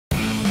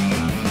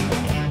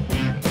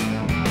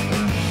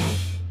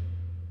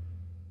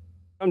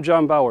I'm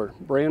John Bauer,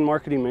 Brand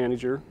Marketing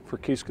Manager for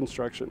Case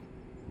Construction.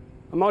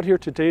 I'm out here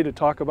today to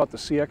talk about the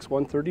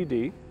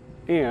CX130D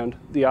and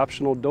the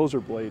optional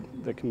Dozer blade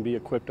that can be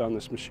equipped on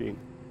this machine.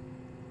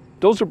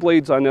 Dozer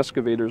blades on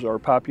excavators are a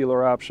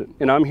popular option,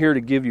 and I'm here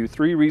to give you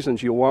 3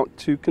 reasons you'll want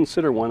to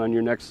consider one on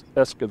your next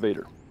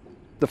excavator.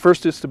 The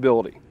first is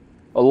stability.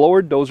 A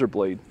lowered Dozer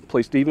blade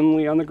placed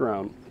evenly on the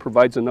ground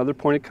provides another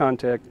point of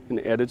contact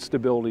and added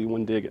stability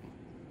when digging.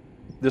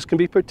 This can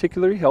be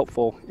particularly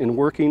helpful in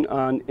working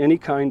on any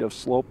kind of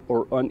slope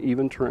or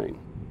uneven terrain.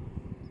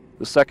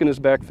 The second is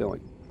backfilling.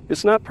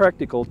 It's not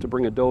practical to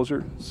bring a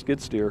dozer, skid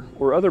steer,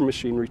 or other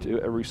machinery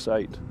to every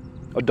site.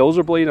 A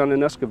dozer blade on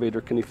an excavator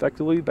can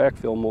effectively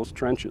backfill most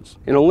trenches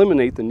and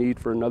eliminate the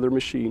need for another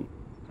machine.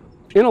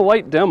 In a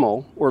light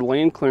demo or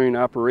land clearing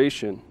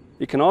operation,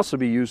 it can also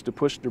be used to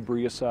push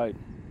debris aside.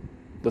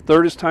 The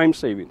third is time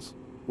savings.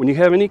 When you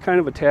have any kind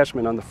of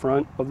attachment on the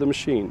front of the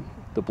machine,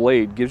 the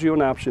blade gives you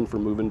an option for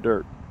moving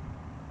dirt.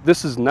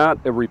 This is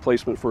not a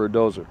replacement for a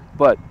dozer,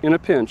 but in a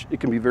pinch,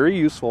 it can be very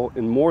useful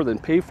and more than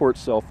pay for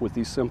itself with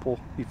these simple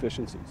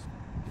efficiencies.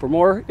 For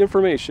more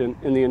information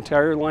in the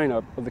entire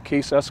lineup of the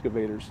Case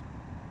excavators,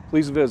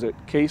 please visit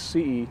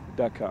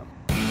casece.com.